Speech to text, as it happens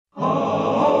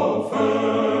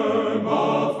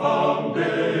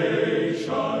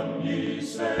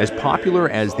As popular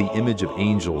as the image of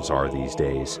angels are these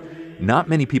days, not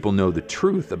many people know the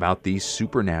truth about these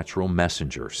supernatural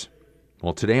messengers.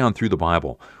 Well, today on Through the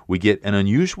Bible, we get an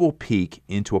unusual peek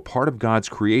into a part of God's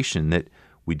creation that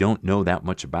we don't know that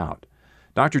much about.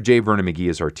 Dr. J. Vernon McGee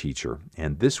is our teacher,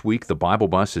 and this week the Bible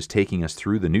Bus is taking us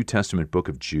through the New Testament book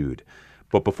of Jude.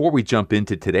 But before we jump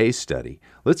into today's study,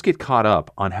 let's get caught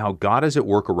up on how God is at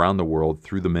work around the world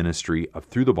through the ministry of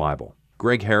Through the Bible.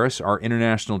 Greg Harris, our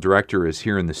international director, is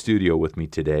here in the studio with me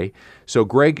today. So,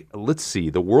 Greg, let's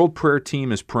see. The World Prayer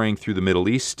Team is praying through the Middle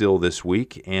East still this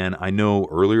week, and I know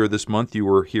earlier this month you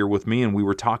were here with me, and we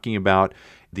were talking about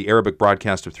the Arabic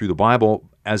broadcast of Through the Bible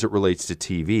as it relates to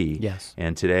TV. Yes.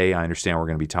 And today, I understand we're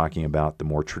going to be talking about the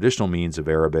more traditional means of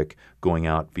Arabic going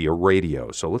out via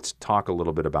radio. So let's talk a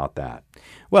little bit about that.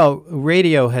 Well,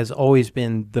 radio has always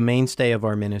been the mainstay of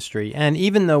our ministry, and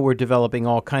even though we're developing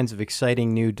all kinds of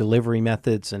exciting new delivery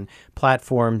methods and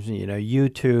platforms,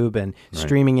 YouTube and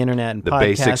streaming internet and the podcasting,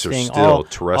 basics are still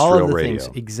terrestrial all of the radio.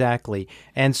 Things, exactly.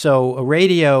 And so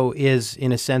radio is,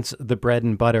 in a sense, the bread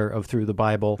and butter of Through the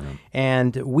Bible,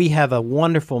 and we have a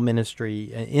wonderful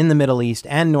ministry in the Middle East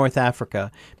and North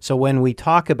Africa. So when we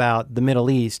talk about the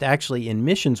Middle East, actually in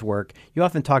missions work, you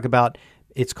often talk about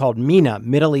it's called MENA,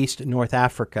 Middle East, North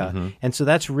Africa. And so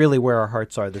that's really where our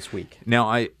hearts are this week. Now,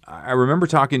 I remember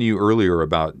talking to you earlier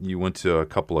about you went to a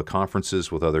couple of conferences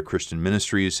with other Christian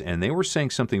ministries, and they were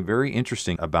saying something very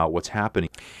interesting about what's happening.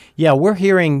 Yeah, we're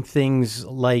hearing things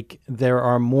like there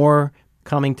are more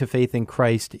coming to faith in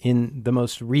Christ in the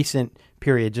most recent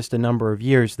period, just a number of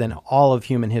years, than all of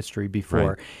human history before.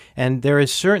 Right. And there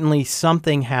is certainly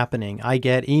something happening. I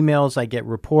get emails, I get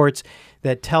reports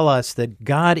that tell us that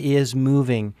God is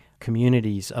moving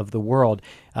communities of the world.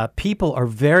 People are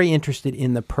very interested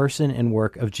in the person and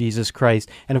work of Jesus Christ.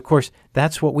 And of course,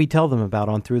 that's what we tell them about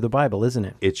on Through the Bible, isn't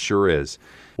it? It sure is.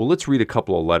 Well, let's read a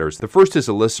couple of letters. The first is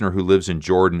a listener who lives in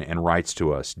Jordan and writes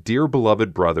to us, "Dear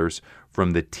beloved brothers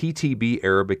from the TTB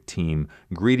Arabic team,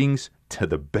 greetings to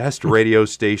the best radio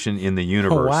station in the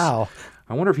universe." Oh, wow.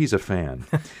 I wonder if he's a fan.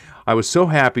 I was so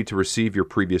happy to receive your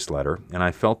previous letter, and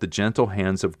I felt the gentle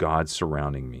hands of God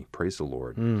surrounding me. Praise the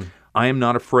Lord. I am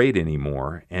not afraid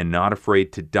anymore, and not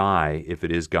afraid to die if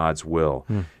it is God's will.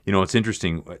 It's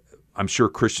interesting. I'm sure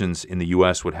Christians in the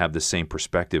U.S. would have the same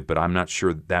perspective, but I'm not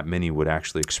sure that many would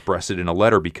actually express it in a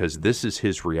letter because this is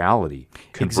his reality.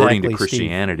 Converting to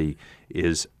Christianity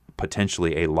is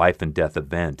potentially a life and death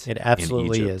event. It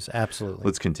absolutely in Egypt. is, absolutely.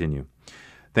 Let's continue.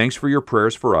 Thanks for your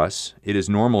prayers for us. It is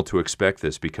normal to expect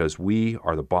this because we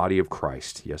are the body of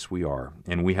Christ. Yes, we are.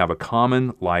 And we have a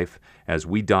common life as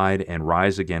we died and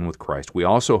rise again with Christ. We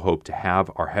also hope to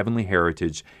have our heavenly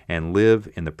heritage and live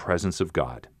in the presence of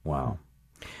God. Wow.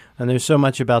 And there's so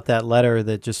much about that letter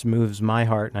that just moves my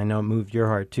heart, and I know it moved your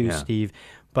heart too, Steve.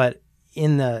 But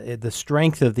in the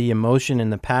strength of the emotion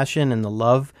and the passion and the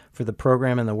love for the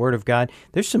program and the Word of God,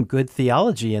 there's some good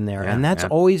theology in there. And that's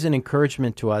always an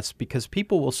encouragement to us because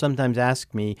people will sometimes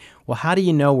ask me, well, how do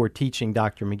you know we're teaching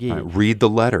Dr. McGee? Read the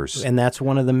letters. And that's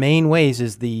one of the main ways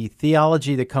is the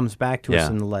theology that comes back to us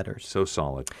in the letters. So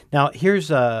solid. Now, here's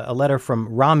a letter from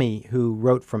Rami, who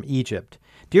wrote from Egypt.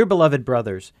 Dear beloved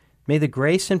brothers, may the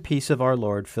grace and peace of our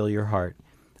Lord fill your heart.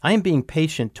 I am being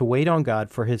patient to wait on God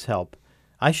for His help.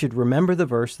 I should remember the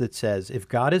verse that says, if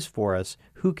God is for us,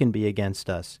 who can be against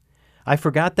us? I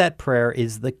forgot that prayer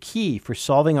is the key for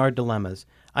solving our dilemmas.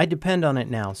 I depend on it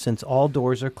now, since all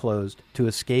doors are closed, to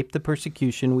escape the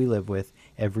persecution we live with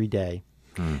every day.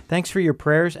 Thanks for your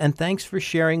prayers, and thanks for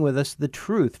sharing with us the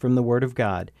truth from the Word of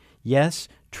God. Yes,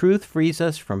 truth frees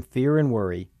us from fear and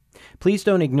worry. Please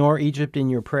don't ignore Egypt in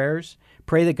your prayers.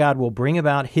 Pray that God will bring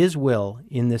about His will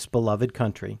in this beloved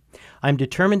country. I'm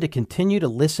determined to continue to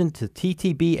listen to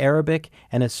TTB Arabic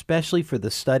and especially for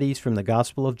the studies from the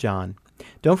Gospel of John.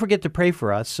 Don't forget to pray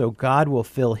for us so God will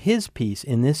fill His peace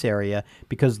in this area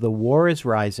because the war is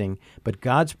rising, but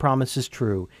God's promise is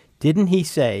true. Didn't He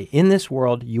say, in this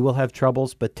world you will have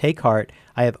troubles, but take heart,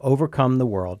 I have overcome the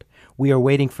world. We are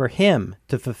waiting for Him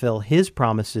to fulfill His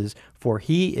promises, for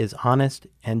He is honest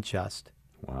and just.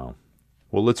 Wow.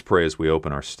 Well, let's pray as we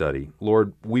open our study.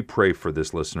 Lord, we pray for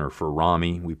this listener, for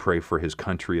Rami. We pray for his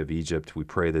country of Egypt. We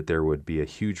pray that there would be a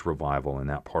huge revival in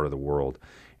that part of the world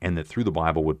and that Through the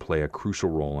Bible would play a crucial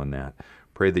role in that.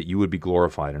 Pray that you would be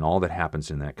glorified in all that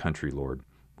happens in that country, Lord.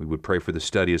 We would pray for the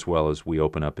study as well as we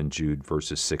open up in Jude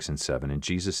verses 6 and 7. In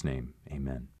Jesus' name,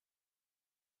 amen.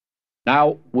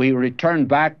 Now, we return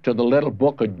back to the little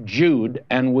book of Jude,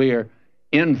 and we're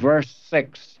in verse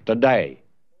 6 today.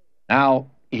 Now,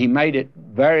 he made it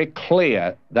very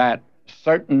clear that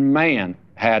certain man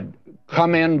had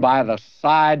come in by the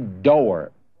side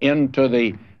door into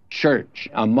the church,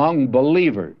 among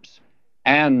believers.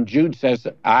 And Jude says,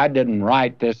 I didn't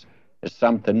write this as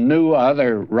something new.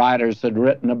 Other writers had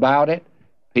written about it.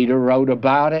 Peter wrote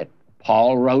about it.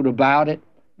 Paul wrote about it,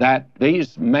 that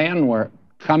these men were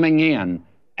coming in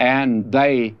and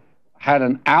they had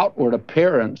an outward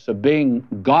appearance of being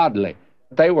godly.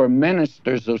 They were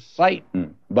ministers of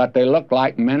Satan, but they looked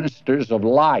like ministers of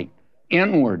light.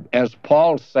 Inward, as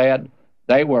Paul said,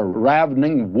 they were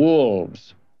ravening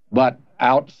wolves, but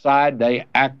outside they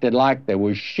acted like they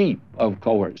were sheep, of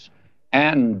course.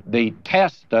 And the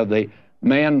test of the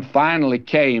men finally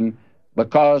came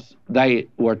because they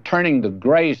were turning the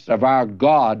grace of our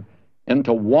God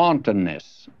into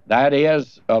wantonness, that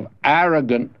is, of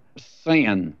arrogant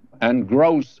sin and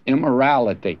gross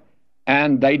immorality.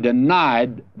 And they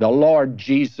denied the Lord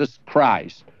Jesus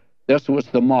Christ. This was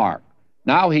the mark.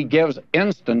 Now he gives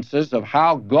instances of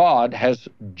how God has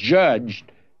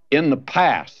judged in the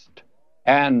past.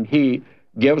 And he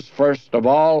gives, first of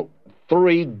all,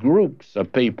 three groups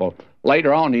of people.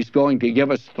 Later on, he's going to give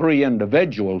us three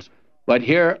individuals. But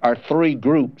here are three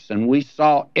groups. And we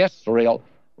saw Israel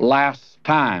last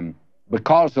time.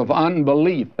 Because of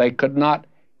unbelief, they could not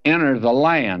enter the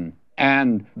land,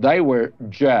 and they were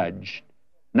judged.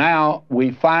 Now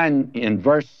we find in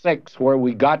verse 6, where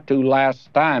we got to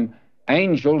last time,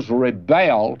 angels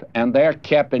rebelled, and they're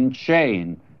kept in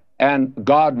chain, and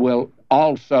God will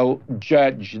also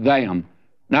judge them.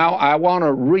 Now I want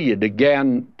to read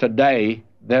again today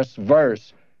this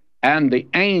verse. And the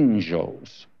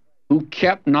angels who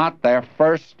kept not their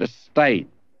first estate,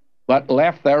 but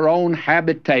left their own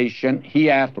habitation, he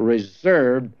hath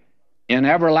reserved in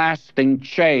everlasting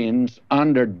chains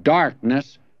under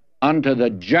darkness unto the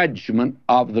judgment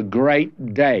of the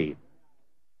great day.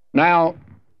 Now,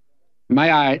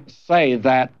 may I say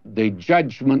that the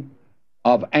judgment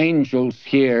of angels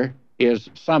here is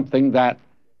something that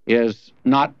is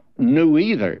not new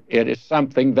either. It is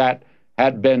something that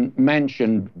had been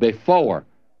mentioned before.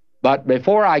 But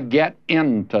before I get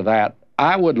into that,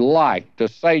 I would like to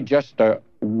say just a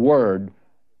word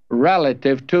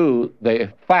relative to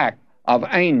the fact of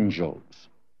angels.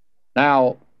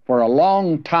 Now, for a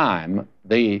long time,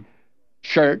 the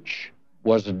church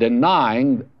was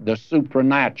denying the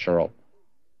supernatural,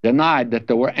 denied that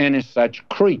there were any such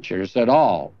creatures at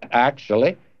all.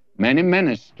 Actually, many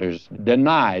ministers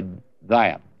denied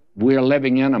that. We're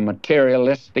living in a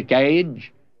materialistic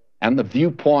age, and the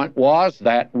viewpoint was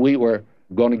that we were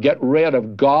going to get rid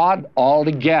of God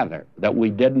altogether, that we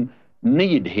didn't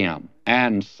need him.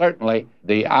 And certainly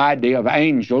the idea of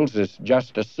angels is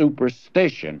just a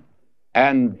superstition.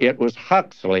 And it was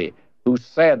Huxley who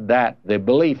said that the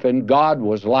belief in God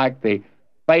was like the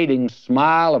fading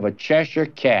smile of a Cheshire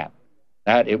cat,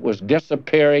 that it was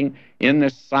disappearing in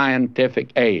this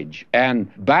scientific age.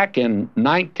 And back in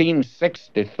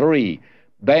 1963,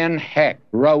 Ben Heck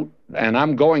wrote, and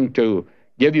I'm going to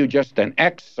give you just an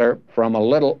excerpt from a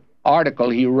little article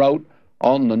he wrote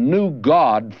on the new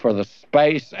God for the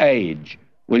space age.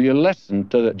 Will you listen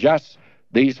to just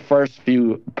these first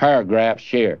few paragraphs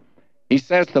here? He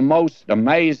says the most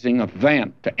amazing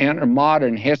event to enter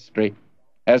modern history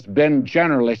has been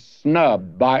generally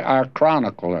snubbed by our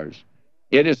chroniclers.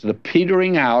 It is the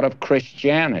petering out of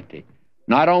Christianity.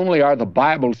 Not only are the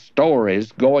Bible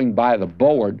stories going by the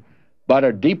board, but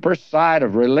a deeper side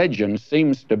of religion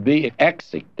seems to be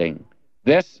exiting.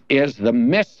 This is the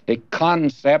mystic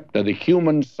concept of the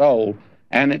human soul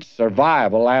and its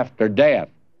survival after death.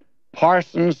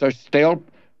 Parsons are still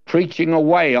preaching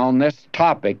away on this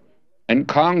topic, and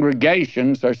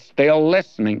congregations are still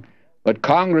listening, but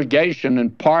congregation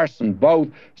and parson both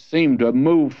seem to have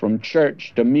moved from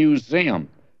church to museum.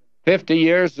 50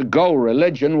 years ago,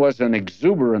 religion was an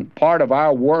exuberant part of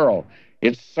our world.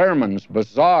 Its sermons,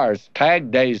 bazaars, tag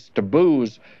days,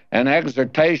 taboos, and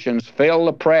exhortations filled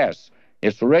the press.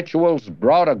 Its rituals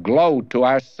brought a glow to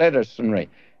our citizenry.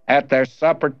 At their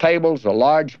supper tables, a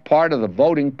large part of the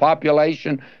voting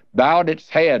population bowed its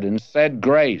head and said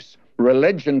grace.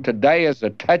 Religion today is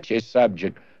a touchy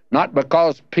subject, not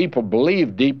because people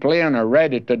believe deeply and are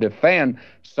ready to defend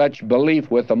such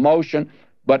belief with emotion,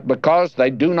 but because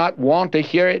they do not want to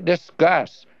hear it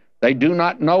discussed. They do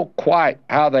not know quite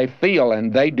how they feel,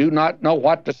 and they do not know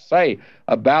what to say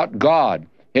about God,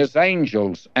 his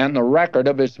angels, and the record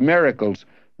of his miracles.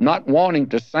 Not wanting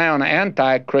to sound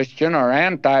anti-Christian or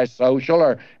anti-social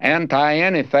or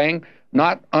anti-anything,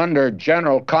 not under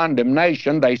general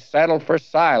condemnation, they settle for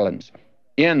silence.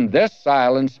 In this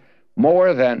silence,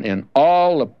 more than in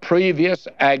all the previous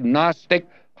agnostic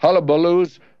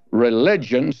hullabaloos,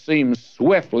 religion seems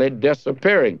swiftly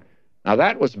disappearing. Now,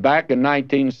 that was back in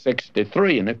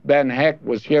 1963, and if Ben Heck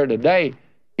was here today,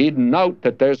 he'd note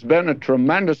that there's been a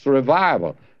tremendous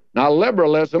revival. Now,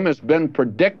 liberalism has been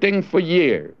predicting for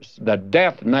years the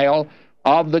death knell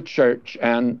of the church,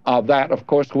 and of that, of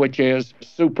course, which is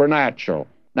supernatural.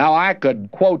 Now, I could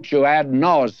quote you ad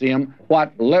nauseum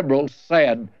what liberals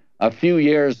said a few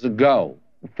years ago.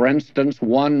 For instance,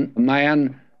 one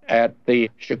man at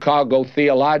the Chicago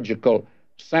Theological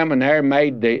Seminary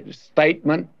made the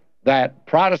statement that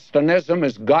Protestantism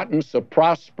has gotten so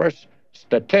prosperous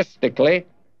statistically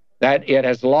that it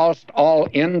has lost all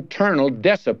internal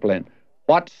discipline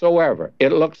whatsoever.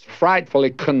 It looks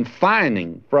frightfully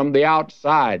confining from the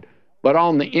outside, but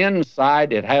on the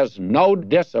inside it has no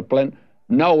discipline,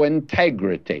 no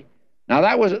integrity. Now,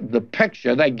 that was the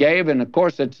picture they gave, and of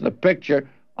course it's the picture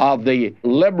of the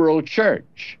liberal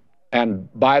church. And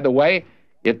by the way,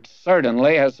 it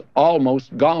certainly has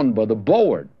almost gone by the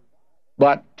board.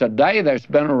 But today there's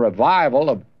been a revival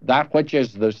of that which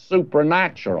is the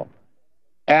supernatural.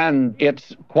 And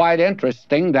it's quite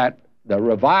interesting that the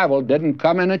revival didn't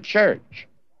come in a church.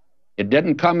 It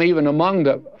didn't come even among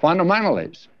the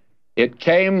fundamentalists. It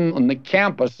came on the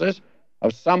campuses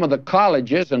of some of the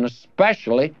colleges, and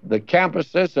especially the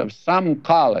campuses of some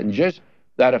colleges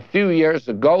that a few years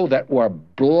ago that were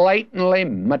blatantly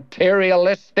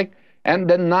materialistic and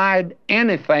denied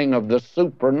anything of the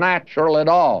supernatural at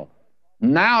all.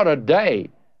 Now today,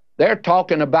 they're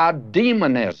talking about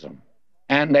demonism,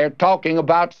 and they're talking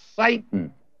about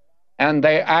Satan, and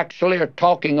they actually are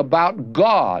talking about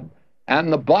God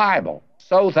and the Bible,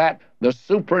 so that the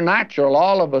supernatural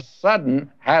all of a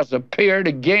sudden has appeared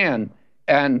again,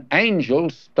 and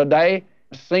angels today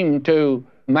seem to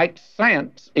make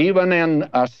sense even in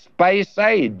a space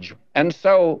age. And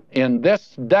so in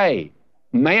this day,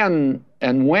 men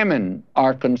and women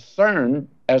are concerned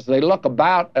as they look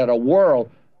about at a world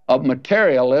of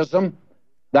materialism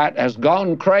that has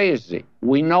gone crazy.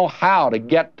 We know how to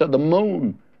get to the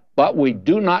moon, but we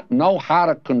do not know how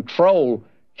to control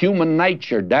human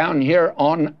nature down here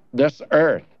on this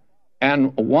earth.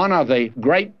 And one of the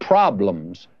great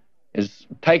problems is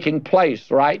taking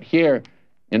place right here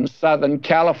in Southern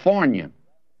California.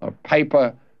 A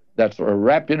paper that's a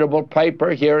reputable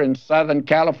paper here in Southern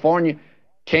California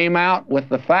came out with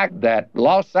the fact that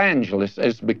Los Angeles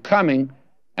is becoming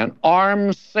an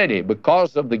armed city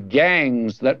because of the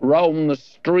gangs that roam the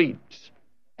streets.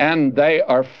 And they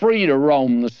are free to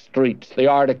roam the streets, the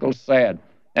article said.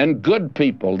 And good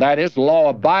people, that is,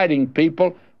 law-abiding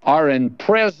people, are in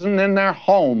prison in their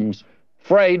homes,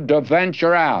 afraid to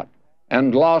venture out.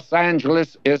 And Los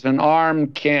Angeles is an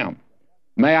armed camp.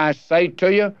 May I say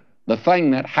to you, the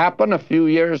thing that happened a few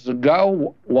years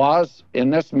ago was, in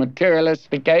this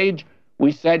materialistic age,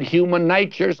 we said human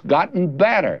nature's gotten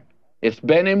better. It's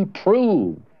been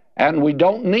improved, and we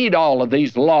don't need all of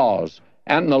these laws.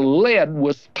 And the lid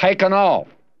was taken off.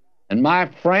 And my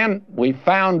friend, we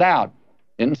found out,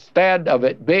 instead of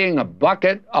it being a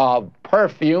bucket of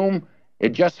perfume,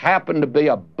 it just happened to be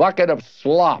a bucket of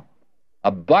slop,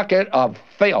 a bucket of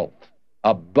filth,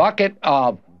 a bucket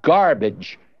of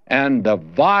garbage, and the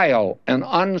vile and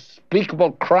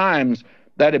unspeakable crimes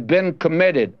that have been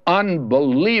committed.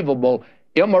 Unbelievable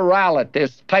immorality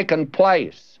has taken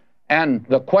place. And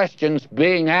the questions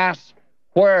being asked,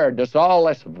 where does all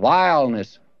this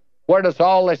vileness, where does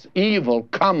all this evil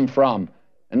come from?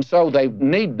 And so they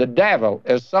need the devil,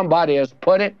 as somebody has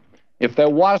put it. If there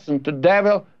wasn't the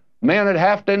devil, men would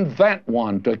have to invent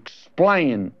one to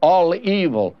explain all the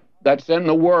evil that's in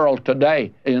the world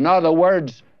today. In other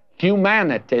words,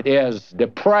 humanity is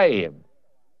depraved.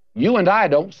 You and I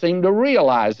don't seem to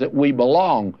realize that we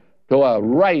belong to a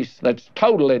race that's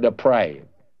totally depraved.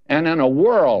 And in a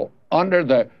world under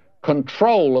the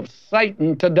control of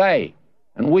Satan today.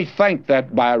 And we think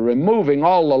that by removing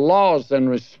all the laws and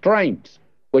restraints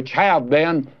which have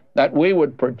been, that we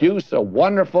would produce a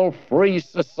wonderful free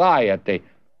society.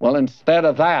 Well, instead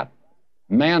of that,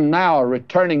 men now are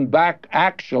returning back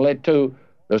actually to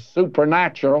the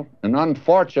supernatural, and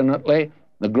unfortunately,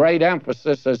 the great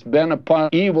emphasis has been upon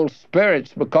evil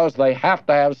spirits because they have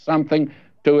to have something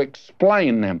to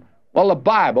explain them. Well, the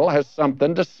Bible has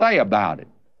something to say about it.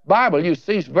 The Bible, you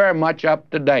see, is very much up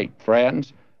to date,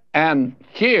 friends. And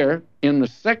here, in the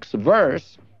 6th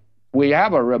verse, we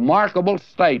have a remarkable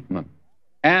statement.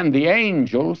 And the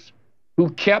angels who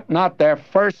kept not their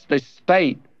first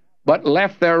estate, but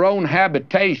left their own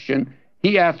habitation,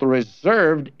 he hath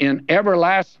reserved in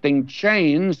everlasting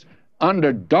chains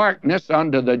under darkness,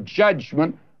 under the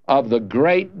judgment of the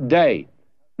great day.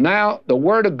 Now, the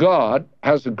Word of God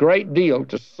has a great deal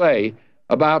to say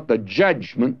about the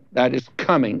judgment that is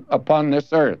coming upon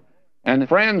this earth. And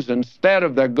friends, instead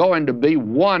of there going to be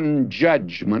one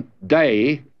judgment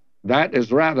day that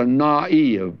is rather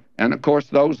naive. And of course,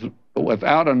 those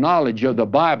without a knowledge of the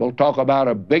Bible talk about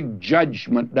a big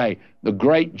judgment day, the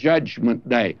great judgment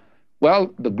day.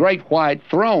 Well, the great white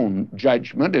throne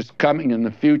judgment is coming in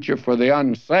the future for the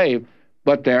unsaved,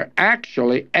 but there are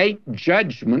actually 8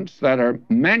 judgments that are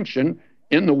mentioned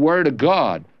in the Word of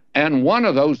God. And one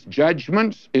of those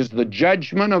judgments is the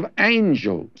judgment of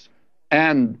angels.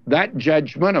 And that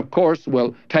judgment, of course,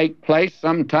 will take place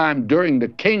sometime during the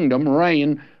kingdom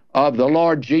reign of the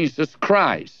Lord Jesus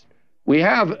Christ. We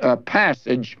have a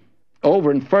passage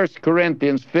over in 1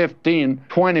 Corinthians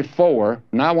 15:24,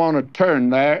 and I want to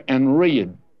turn there and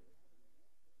read.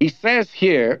 He says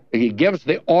here, he gives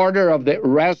the order of the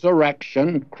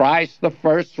resurrection, Christ the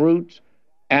first fruits,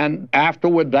 and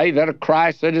afterward they that are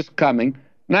Christ that is coming.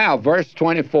 Now, verse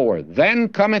 24, then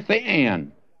cometh the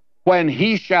end, when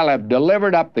he shall have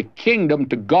delivered up the kingdom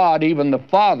to God, even the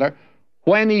Father,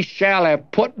 when he shall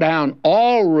have put down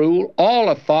all rule, all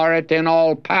authority, and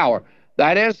all power.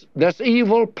 That is, this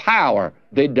evil power,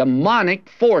 the demonic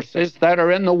forces that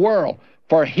are in the world.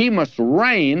 For he must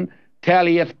reign till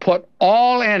he hath put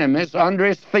all enemies under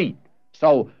his feet.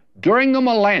 So during the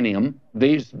millennium,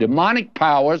 these demonic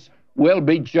powers will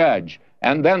be judged.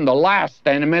 And then the last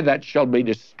enemy that shall be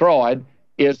destroyed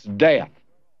is death.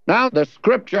 Now, the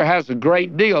Scripture has a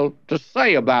great deal to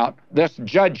say about this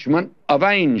judgment of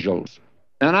angels.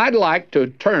 And I'd like to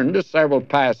turn to several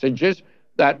passages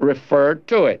that refer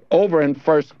to it. Over in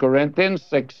 1 Corinthians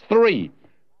 6:3,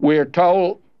 we're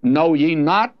told, know ye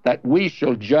not that we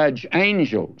shall judge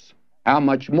angels? How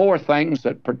much more things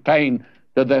that pertain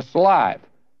to this life.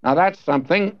 Now, that's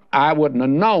something I wouldn't have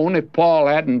known if Paul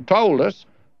hadn't told us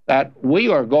that we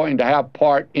are going to have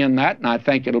part in that, and I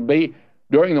think it'll be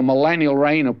during the millennial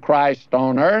reign of Christ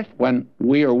on earth when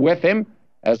we are with him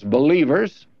as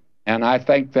believers, and I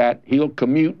think that he'll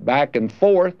commute back and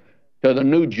forth to the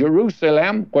New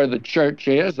Jerusalem where the church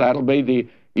is. That'll be the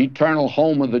eternal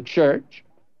home of the church.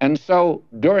 And so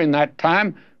during that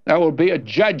time, there will be a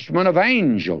judgment of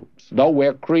angels. Though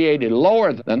we're created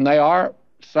lower than they are,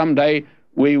 someday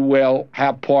we will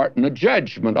have part in the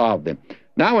judgment of them.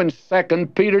 Now in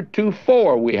 2 Peter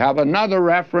 2:4, we have another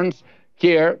reference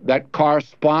here that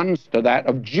corresponds to that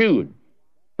of Jude.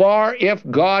 For if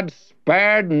God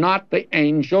spared not the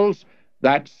angels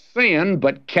that sinned,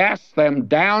 but cast them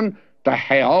down to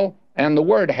hell, and the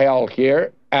word hell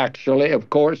here actually, of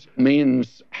course,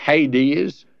 means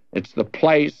Hades. It's the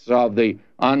place of the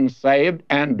unsaved,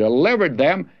 and delivered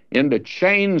them into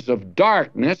chains of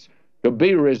darkness to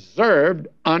be reserved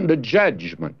unto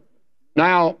judgment.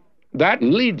 Now, that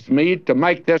leads me to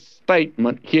make this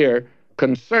statement here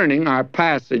concerning our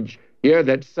passage here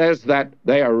that says that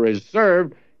they are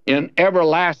reserved in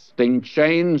everlasting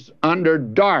chains under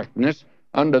darkness,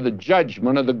 under the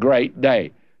judgment of the great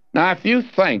day. Now, if you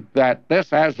think that this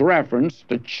has reference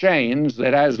to chains,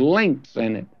 that has links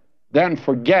in it, then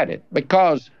forget it,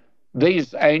 because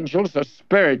these angels are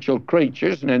spiritual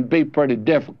creatures, and it'd be pretty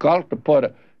difficult to put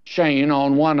a chain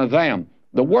on one of them.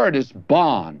 The word is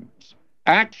bonds.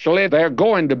 Actually, they're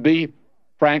going to be,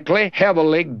 frankly,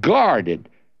 heavily guarded.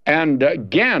 And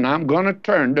again, I'm going to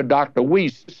turn to Dr.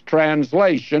 Wuest's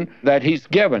translation that he's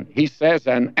given. He says,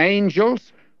 and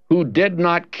angels who did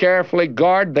not carefully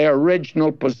guard their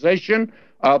original position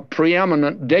of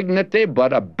preeminent dignity,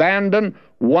 but abandoned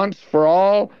once for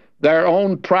all their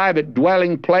own private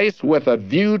dwelling place with a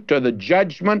view to the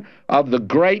judgment of the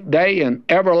great day in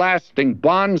everlasting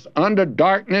bonds under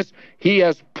darkness, he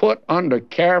has put under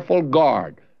careful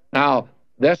guard. Now,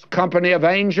 this company of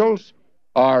angels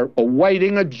are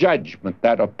awaiting a judgment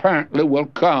that apparently will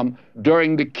come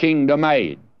during the kingdom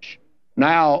age.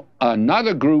 Now,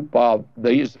 another group of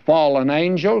these fallen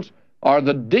angels are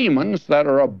the demons that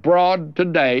are abroad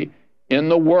today in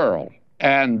the world.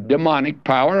 And demonic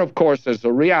power, of course, is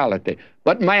a reality.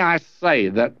 But may I say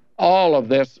that all of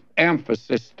this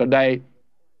emphasis today,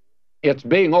 it's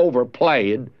being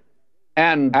overplayed,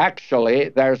 and actually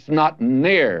there's not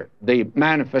near the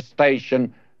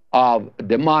manifestation of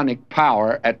demonic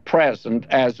power at present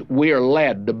as we're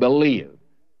led to believe.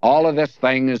 All of this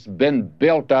thing has been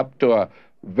built up to a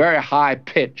very high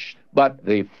pitch, but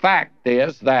the fact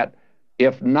is that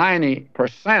if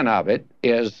 90% of it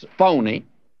is phony,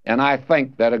 and I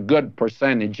think that a good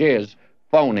percentage is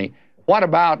phony, what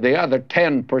about the other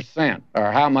 10%,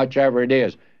 or how much ever it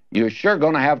is? You're sure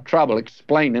going to have trouble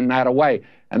explaining that away.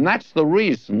 And that's the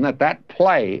reason that that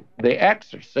play, The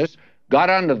Exorcist, got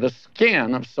under the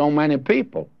skin of so many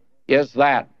people, is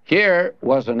that here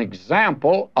was an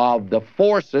example of the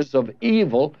forces of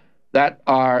evil that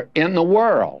are in the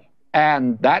world.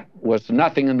 And that was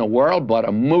nothing in the world but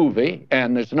a movie,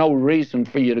 and there's no reason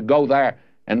for you to go there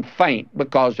and faint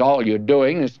because all you're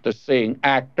doing is to seeing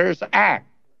actors act.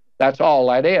 That's all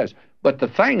that is. But the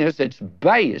thing is, it's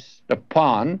based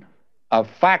upon a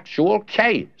factual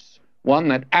case, one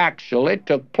that actually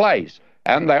took place.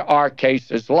 And there are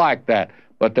cases like that,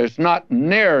 but there's not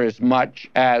near as much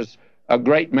as a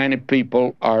great many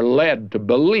people are led to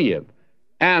believe.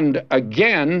 And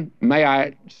again, may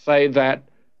I say that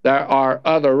there are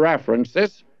other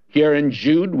references. Here in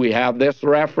Jude, we have this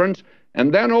reference.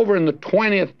 And then over in the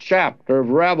 20th chapter of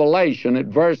Revelation, at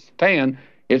verse 10,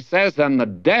 it says, "And the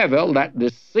devil that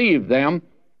deceived them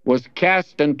was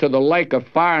cast into the lake of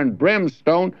fire and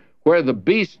brimstone, where the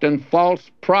beast and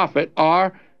false prophet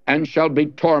are, and shall be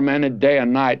tormented day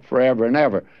and night forever and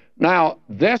ever." Now,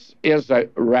 this is a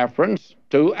reference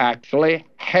to actually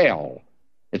hell.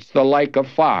 It's the lake of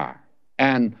fire.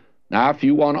 And now, if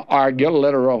you want to argue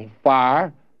literal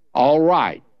fire, all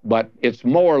right, but it's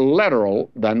more literal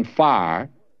than fire,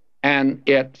 and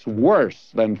it's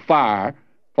worse than fire.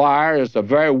 Fire is a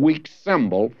very weak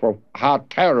symbol for how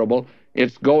terrible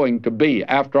it's going to be.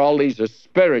 After all, these are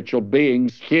spiritual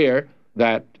beings here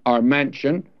that are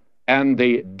mentioned, and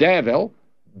the devil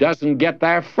doesn't get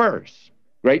there first.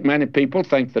 Great many people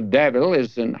think the devil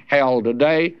is in hell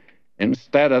today.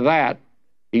 Instead of that,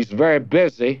 he's very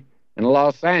busy in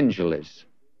Los Angeles.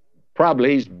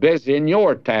 Probably he's busy in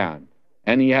your town,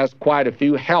 and he has quite a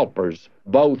few helpers,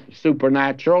 both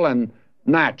supernatural and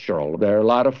natural. There are a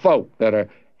lot of folk that are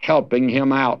helping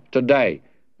him out today.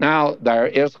 Now, there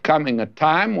is coming a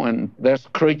time when this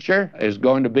creature is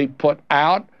going to be put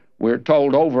out. We're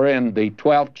told over in the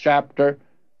 12th chapter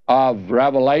of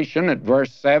Revelation at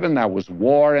verse 7, there was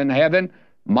war in heaven.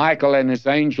 Michael and his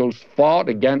angels fought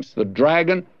against the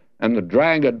dragon, and the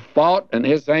dragon fought and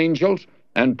his angels,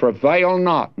 and prevailed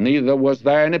not. Neither was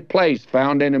there any place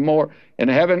found any more in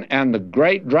heaven. And the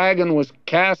great dragon was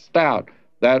cast out,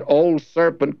 that old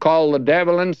serpent called the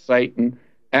devil and Satan,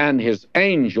 and his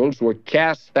angels were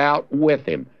cast out with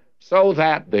him, so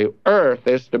that the earth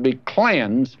is to be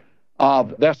cleansed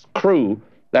of this crew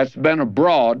that's been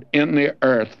abroad in the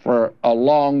earth for a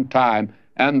long time,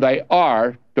 and they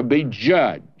are to be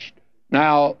judged.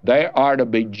 Now, they are to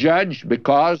be judged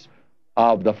because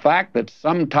of the fact that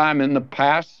sometime in the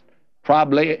past,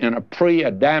 probably in a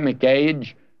pre-Adamic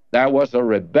age, there was a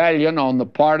rebellion on the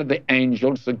part of the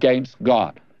angels against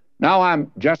God. Now, I'm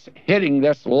just hitting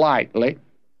this lightly,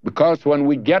 because when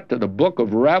we get to the book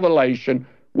of Revelation,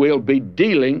 we'll be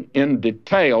dealing in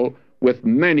detail with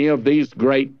many of these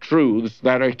great truths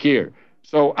that are here.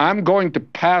 So I'm going to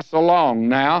pass along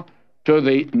now to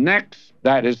the next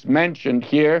that is mentioned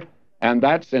here, and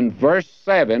that's in verse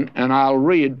 7, and I'll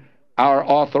read our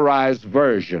authorized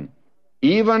version.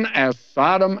 "Even as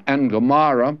Sodom and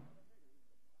Gomorrah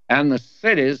and the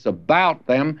cities about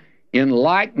them in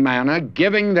like manner,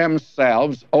 giving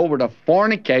themselves over to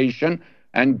fornication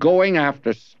and going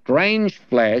after strange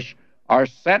flesh, are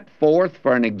set forth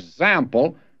for an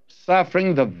example,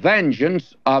 suffering the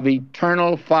vengeance of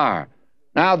eternal fire."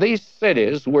 Now, these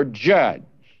cities were judged,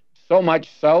 so much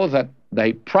so that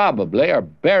they probably are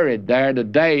buried there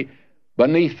today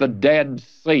beneath the Dead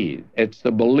Sea. It's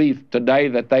the belief today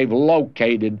that they've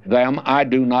located them. I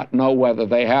do not know whether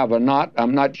they have or not.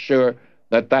 I'm not sure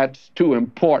that that's too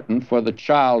important for the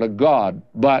child of God,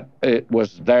 but it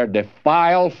was their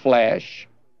defiled flesh.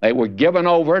 They were given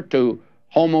over to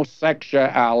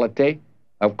homosexuality.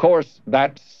 Of course,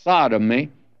 that's sodomy,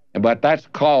 but that's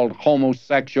called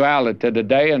homosexuality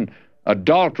today, and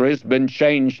adultery has been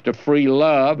changed to free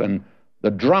love, and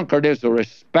the drunkard is a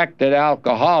respected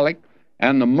alcoholic,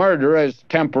 and the murderer is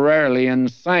temporarily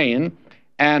insane,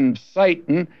 and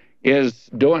Satan is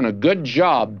doing a good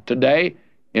job today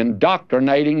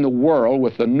indoctrinating the world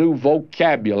with a new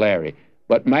vocabulary.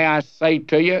 But may I say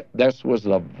to you, this was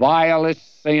the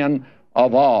vilest sin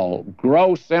of all,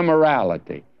 gross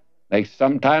immorality. They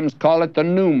sometimes call it the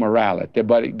new morality,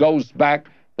 but it goes back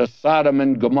to Sodom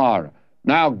and Gomorrah.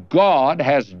 Now, God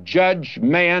has judged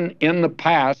man in the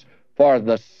past for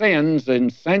the sins in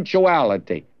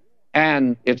sensuality,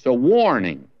 and it's a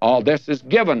warning. All this is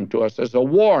given to us as a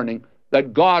warning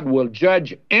that God will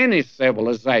judge any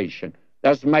civilization.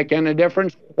 Doesn't make any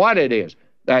difference what it is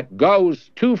that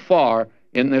goes too far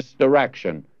in this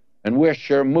direction, and we're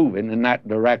sure moving in that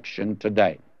direction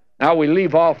today. Now, we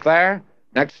leave off there.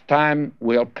 Next time,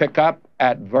 we'll pick up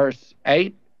at verse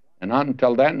 8, and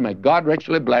until then, may God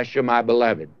richly bless you, my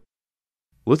beloved.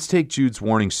 Let's take Jude's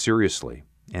warning seriously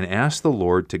and ask the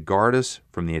Lord to guard us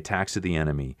from the attacks of the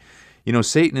enemy. You know,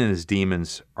 Satan and his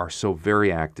demons are so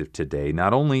very active today,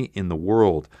 not only in the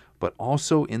world, but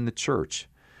also in the church.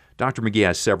 Dr. McGee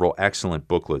has several excellent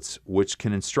booklets which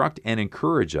can instruct and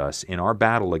encourage us in our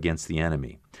battle against the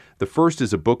enemy. The first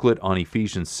is a booklet on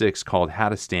Ephesians 6 called How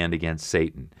to Stand Against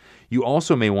Satan. You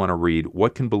also may want to read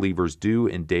What Can Believers Do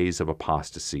in Days of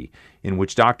Apostasy, in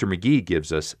which Dr. McGee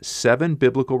gives us 7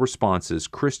 biblical responses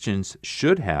Christians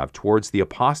should have towards the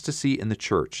apostasy in the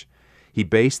church. He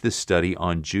based this study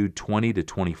on Jude 20 to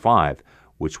 25,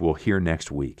 which we'll hear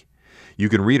next week. You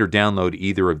can read or download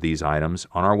either of these items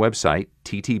on our website,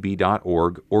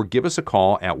 ttb.org, or give us a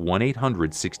call at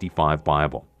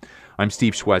 1-800-65-BIBLE. I'm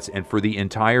Steve Schwetz, and for the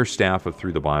entire staff of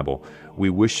Through the Bible, we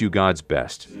wish you God's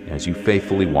best as you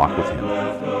faithfully walk with Him.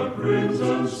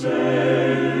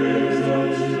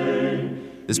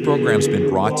 This program's been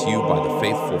brought to you by the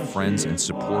faithful friends and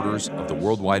supporters of the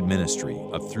worldwide ministry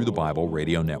of Through the Bible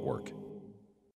Radio Network.